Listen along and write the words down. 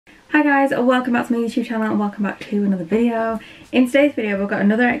Hi guys, welcome back to my YouTube channel and welcome back to another video. In today's video we've got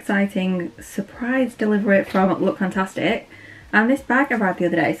another exciting surprise delivery from Look Fantastic, and this bag arrived the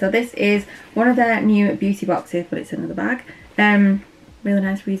other day. So this is one of their new beauty boxes, but it's another bag. Really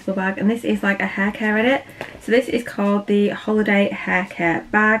nice reusable bag, and this is like a hair care edit. So this is called the Holiday Hair Care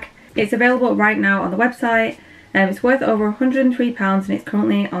Bag. It's available right now on the website. It's worth over £103 and it's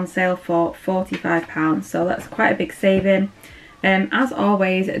currently on sale for £45, so that's quite a big saving. As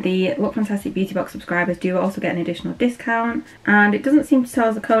always, the Look Fantastic Beauty Box subscribers do also get an additional discount, and it doesn't seem to tell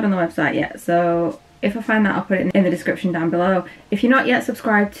us the code on the website yet, so if I find that I'll put it in the description down below. If you're not yet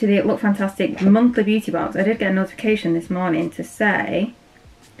subscribed to the Look Fantastic monthly beauty box, I did get a notification this morning to say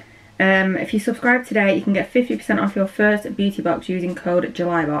if you subscribe today you can get 50% off your first beauty box using code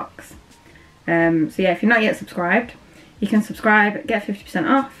JULYBOX. So yeah, if you're not yet subscribed, you can subscribe, get 50%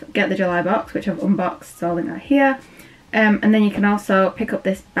 off, get the July box, which I've unboxed, so I'll link that here. And then you can also pick up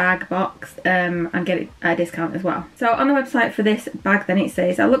this bag box and get it at a discount as well. So on the website for this bag then it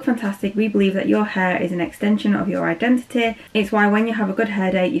says, "At Look Fantastic, we believe that your hair is an extension of your identity. It's why when you have a good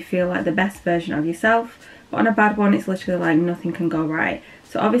hair day you feel like the best version of yourself. But on a bad one it's literally like nothing can go right.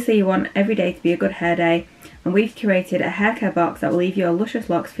 So obviously you want every day to be a good hair day, and we've curated a hair care box that will leave your luscious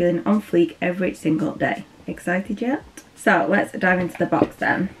locks feeling on fleek every single day." Excited yet? So let's dive into the box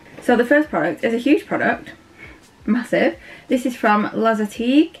then. So the first product is a huge product. Massive. This is from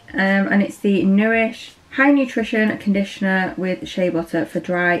Lazatique and it's the Nourish High Nutrition Conditioner with Shea Butter for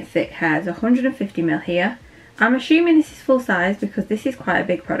dry, thick hair. There's 150ml here. I'm assuming this is full size because this is quite a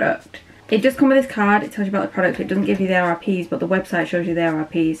big product. It does come with this card, it tells you about the product, it doesn't give you the RRPs, but the website shows you the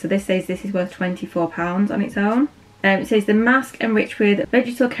RRPs. So this says this is worth £24 on its own. It says the mask enriched with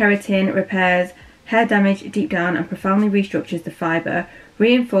vegetal keratin repairs hair damage deep down and profoundly restructures the fibre.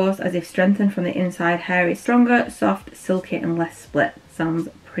 Reinforced as if strengthened from the inside, hair is stronger, soft, silky and less split. Sounds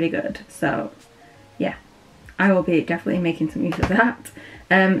pretty good. So yeah, I will be definitely making some use of that.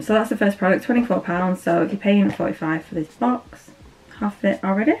 So that's the first product, £24. So if you're paying £45 for this box, half of it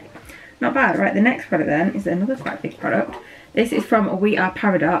already. Not bad. Right, the next product then is another quite big product. This is from We Are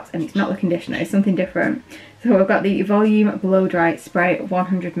Paradox and it's not the conditioner, it's something different. So we've got the Volume Blow Dry Spray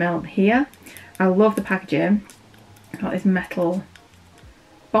 100ml here. I love the packaging. Got this metal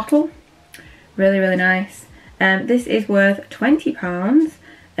bottle, really nice. This is worth £20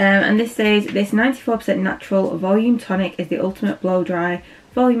 and this says this 94% natural volume tonic is the ultimate blow dry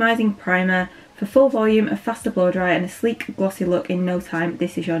volumizing primer for full volume, a faster blow dry and a sleek glossy look in no time.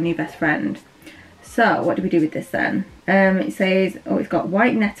 This is your new best friend. So what do we do with this then? It says, oh, it's got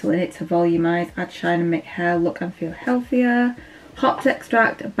white nettle in it to volumize, add shine and make hair look and feel healthier. Hops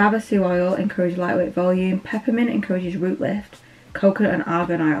extract, babassu oil encourages lightweight volume, peppermint encourages root lift, coconut and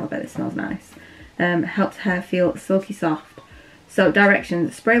argan oil, I bet this smells nice, helps hair feel silky soft. So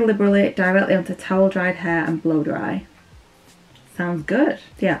directions: spray liberally directly onto towel dried hair and blow dry. Sounds good.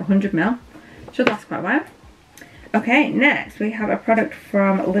 So yeah, 100ml, should last quite a while. Okay, next we have a product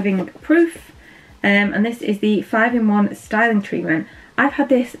from Living Proof and this is the 5-in-1 styling treatment. I've had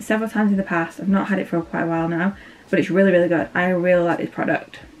this several times in the past, I've not had it for quite a while now, but it's really good. I really like this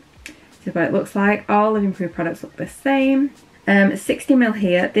product. This is what it looks like. All Living Proof products look the same. 60ml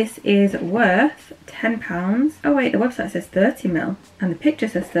here. This is worth £10. Oh wait, the website says 30ml and the picture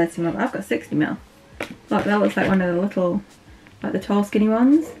says 30ml. I've got 60ml. Look, that looks like one of the little, like the tall skinny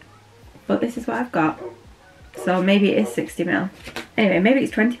ones, but this is what I've got. So maybe it is 60ml. Anyway, maybe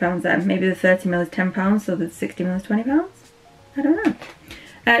it's £20 then. Maybe the 30ml is £10, so the 60ml is £20. I don't know.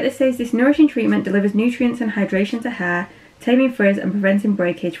 This says this nourishing treatment delivers nutrients and hydration to hair, taming frizz and preventing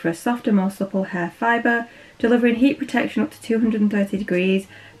breakage for a softer, more supple hair fibre, delivering heat protection up to 230 degrees.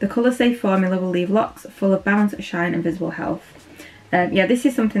 The colour safe formula will leave locks full of bounce, shine and visible health. Yeah, this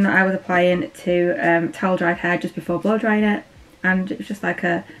is something that I was applying to towel dried hair just before blow drying it, and it was just like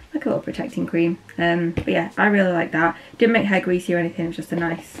a little protecting cream. But yeah, I really like that. Didn't make hair greasy or anything, it was just a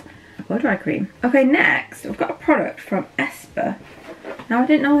nice blow dry cream. Okay, next we've got a product from Esper. Now I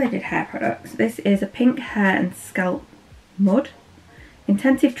didn't know they did hair products. This is a pink hair and scalp mud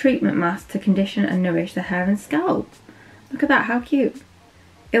intensive treatment mask to condition and nourish the hair and scalp. Look at that, how cute.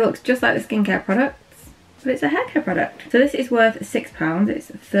 It looks just like the skincare products, but it's a hair care product. So this is worth £6.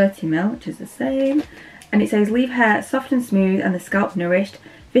 It's 30ml, which is the same, and it says leave hair soft and smooth and the scalp nourished.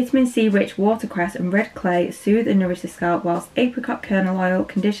 Vitamin C rich watercress and red clay soothe and nourish the scalp, whilst apricot kernel oil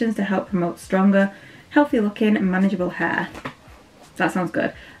conditions to help promote stronger, healthy looking and manageable hair. That sounds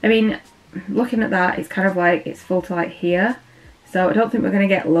good. I mean, looking at that, it's kind of like it's full to like here, so I don't think we're going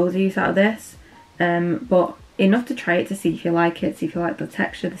to get loads of use out of this, but enough to try it to see if you like it, see if you like the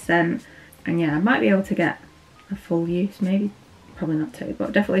texture, the scent, and yeah, I might be able to get a full use, maybe probably not 2,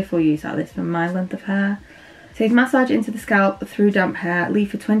 but definitely full use out of this for my length of hair. It says massage into the scalp through damp hair, leave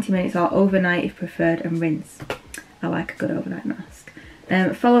for 20 minutes or overnight if preferred, and rinse. I like a good overnight mask.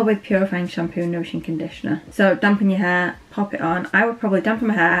 Follow with purifying shampoo and nourishing conditioner. So dampen your hair, pop it on. I would probably dampen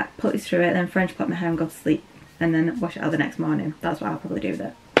my hair, put this through it, then French plait my hair and go to sleep, and then wash it out the next morning. That's what I'll probably do with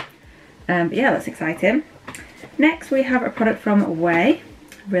it. But yeah, that's exciting. Next we have a product from Boux,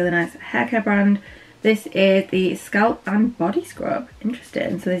 really nice hair care brand. This is the scalp and body scrub.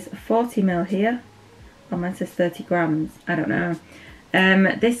 Interesting. So there's 40ml here. Oh, mine says 30 grams. I don't know.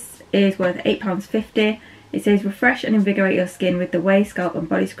 This is worth £8.50. It says refresh and invigorate your skin with the Boux scalp and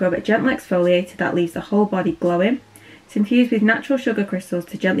body scrub, a gentle exfoliator that leaves the whole body glowing. It's infused with natural sugar crystals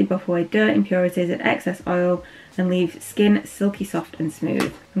to gently buff away dirt, impurities and excess oil and leave skin silky soft and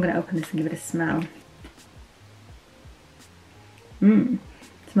smooth. I'm going to open this and give it a smell.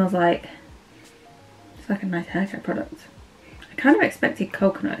 Smells like, it's like a nice haircare product. I kind of expected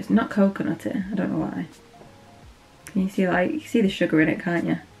coconut. It's not coconutty. I don't know why. Can you see, like, you can see the sugar in it, can't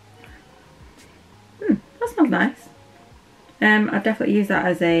you? That smells nice. I'd definitely use that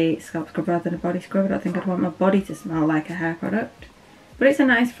as a scalp scrub rather than a body scrub. I don't think I'd want my body to smell like a hair product. But it's a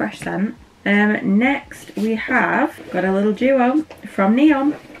nice fresh scent. Next we have got a little duo from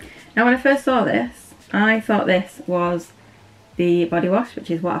Neon. Now when I first saw this, I thought this was the body wash, which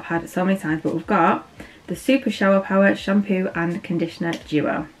is what I've had so many times, but we've got the Super Shower Power Shampoo and Conditioner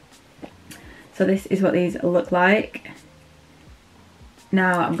Duo. So this is what these look like.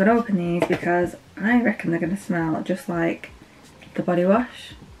 Now I'm going to open these because I reckon they're going to smell just like the body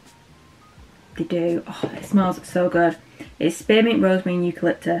wash. They do. Oh, it smells so good. It's spearmint, rosemary and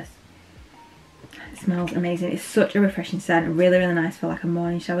eucalyptus. It smells amazing. It's such a refreshing scent. Really, really nice for like a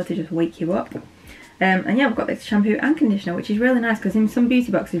morning shower to just wake you up. And yeah, we've got this shampoo and conditioner, which is really nice because in some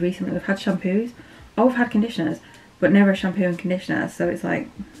beauty boxes recently we've had shampoos or we've had conditioners, but never a shampoo and conditioner. So it's like,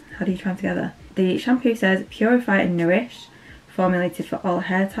 how do you try them together? The shampoo says purify and nourish, formulated for all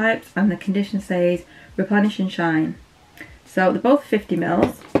hair types, and the conditioner says replenish and shine. So they're both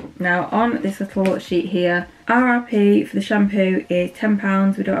 50ml. Now on this little sheet here, RRP for the shampoo is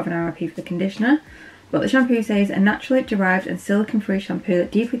 £10. We don't have an RRP for the conditioner. But the shampoo says a naturally derived and silicone-free shampoo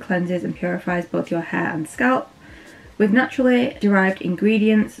that deeply cleanses and purifies both your hair and scalp. With naturally derived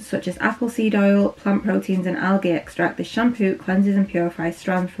ingredients such as apple seed oil, plant proteins and algae extract, this shampoo cleanses and purifies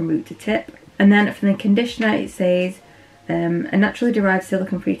strands from root to tip. And then for the conditioner it says a naturally derived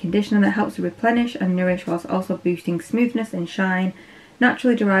silicone-free conditioner that helps to replenish and nourish whilst also boosting smoothness and shine.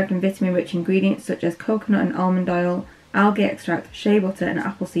 Naturally derived and vitamin-rich ingredients such as coconut and almond oil, algae extract, shea butter and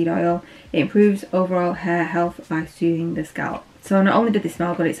apple seed oil. It improves overall hair health by soothing the scalp. So not only did they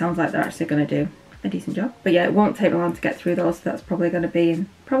smell good, it sounds like they're actually going to do a decent job. But yeah, it won't take me long to get through those, so that's probably going to be in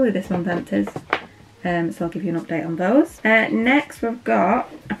probably this month empties. So I'll give you an update on those. Next we've got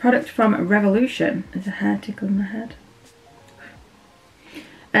a product from Revolution. There's a hair tickle in my head.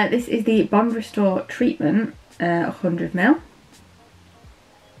 This is the Bond Restore Treatment, 100ml.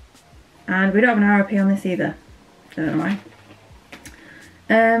 And we don't have an RRP on this either. I don't know why.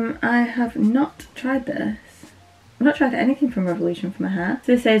 I have not tried this. I've not tried anything from Revolution for my hair.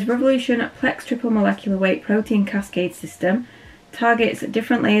 So it says Revolution Plex Triple Molecular Weight Protein Cascade System targets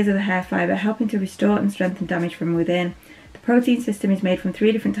different layers of the hair fibre, helping to restore and strengthen damage from within. The protein system is made from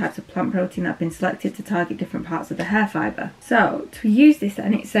 3 different types of plant protein that have been selected to target different parts of the hair fibre. So to use this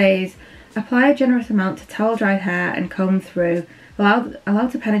then, it says apply a generous amount to towel dried hair and comb through. Allow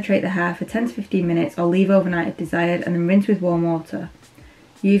to penetrate the hair for 10 to 15 minutes or leave overnight if desired, and then rinse with warm water.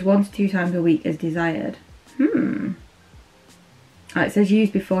 Use 1 to 2 times a week as desired. Oh, it says use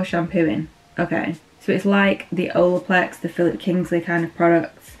before shampooing. Okay, so it's like the Olaplex, the Philip Kingsley kind of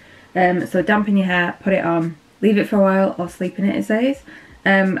products. So dampen your hair, put it on, leave it for a while or sleep in it, it says.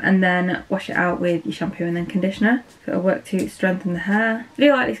 And then wash it out with your shampoo and then conditioner. So it'll work to strengthen the hair. I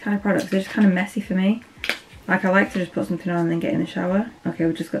do like these kind of products, they're just kind of messy for me. Like I like to just put something on and then get in the shower. Okay,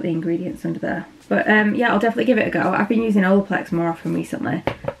 we've just got the ingredients under there. But yeah, I'll definitely give it a go. I've been using Olaplex more often recently.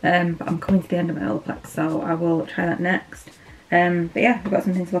 But I'm coming to the end of my Olaplex, so I will try that next. But yeah, we've got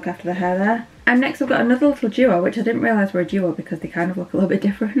something to look after the hair there. And next we've got another little duo, which I didn't realise were a duo because they kind of look a little bit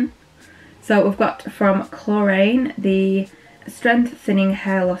different. So we've got from Chlorane the Strength Thinning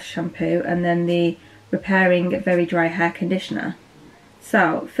Hair Loss Shampoo and then the Repairing Very Dry Hair Conditioner.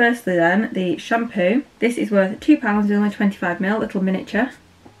 So firstly then, the shampoo. This is worth £2, only 25ml, little miniature.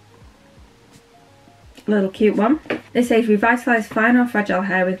 Little cute one. This says revitalise fine or fragile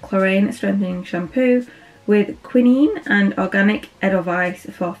hair with Chlorane strengthening shampoo with quinine and organic edelweiss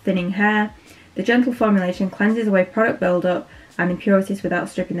for thinning hair. The gentle formulation cleanses away product buildup and impurities without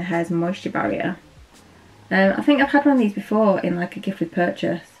stripping the hair's moisture barrier. I think I've had one of these before in like a gift with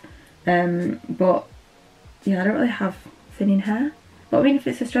purchase, but yeah, I don't really have thinning hair. But I mean, if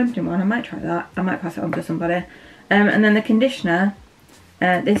it's a strengthening one, I might try that. I might pass it on to somebody. And then the conditioner,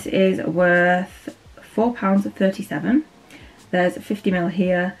 this is worth £4.37. There's 50ml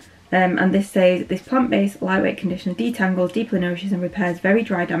here. And this says, this plant-based lightweight conditioner detangles, deeply nourishes and repairs very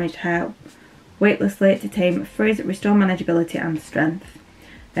dry damaged hair weightlessly to tame frizz, restore manageability and strength.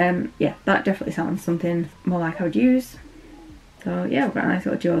 Yeah, that definitely sounds something more like I would use. So yeah, we've got a nice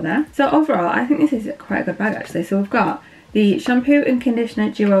little duo there. So overall, I think this is quite a good bag actually. So we've got the shampoo and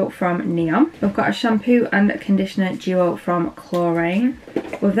conditioner duo from Neon. We've got a shampoo and conditioner duo from Chlorine.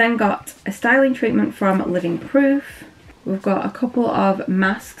 We've then got a styling treatment from Living Proof. We've got a couple of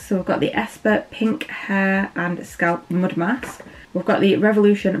masks. So we've got the Esper Pink Hair and Scalp Mud Mask. We've got the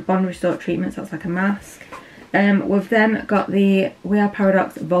Revolution Bond Restore treatment, so that's like a mask. We've then got the We Are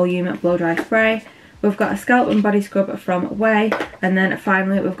Paradox Volume Blow Dry Spray. We've got a scalp and body scrub from Way, and then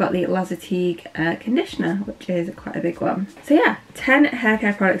finally we've got the Lasertique conditioner, which is quite a big one. So yeah, 10 hair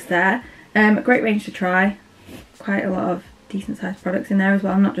care products there. Great range to try. Quite a lot of decent sized products in there as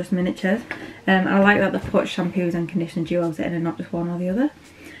well, not just miniatures. I like that they've put shampoos and conditioner duos in and not just one or the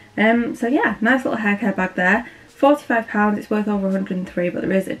other. So yeah, nice little hair care bag there. £45, it's worth over 103, but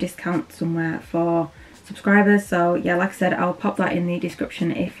there is a discount somewhere for subscribers. So yeah, like I said, I'll pop that in the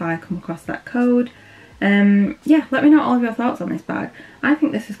description if I come across that code. Yeah, let me know all of your thoughts on this bag. I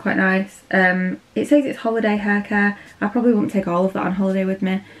think this is quite nice. It says it's holiday hair care. I probably wouldn't take all of that on holiday with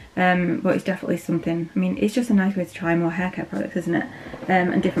me, but it's definitely something. I mean, it's just a nice way to try more hair care products, isn't it?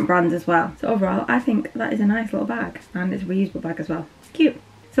 And different brands as well. So overall, I think that is a nice little bag, and it's a reusable bag as well. Cute.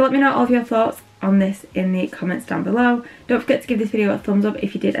 So let me know all of your thoughts on this in the comments down below. Don't forget to give this video a thumbs up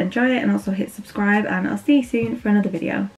if you did enjoy it, and also hit subscribe, and I'll see you soon for another video.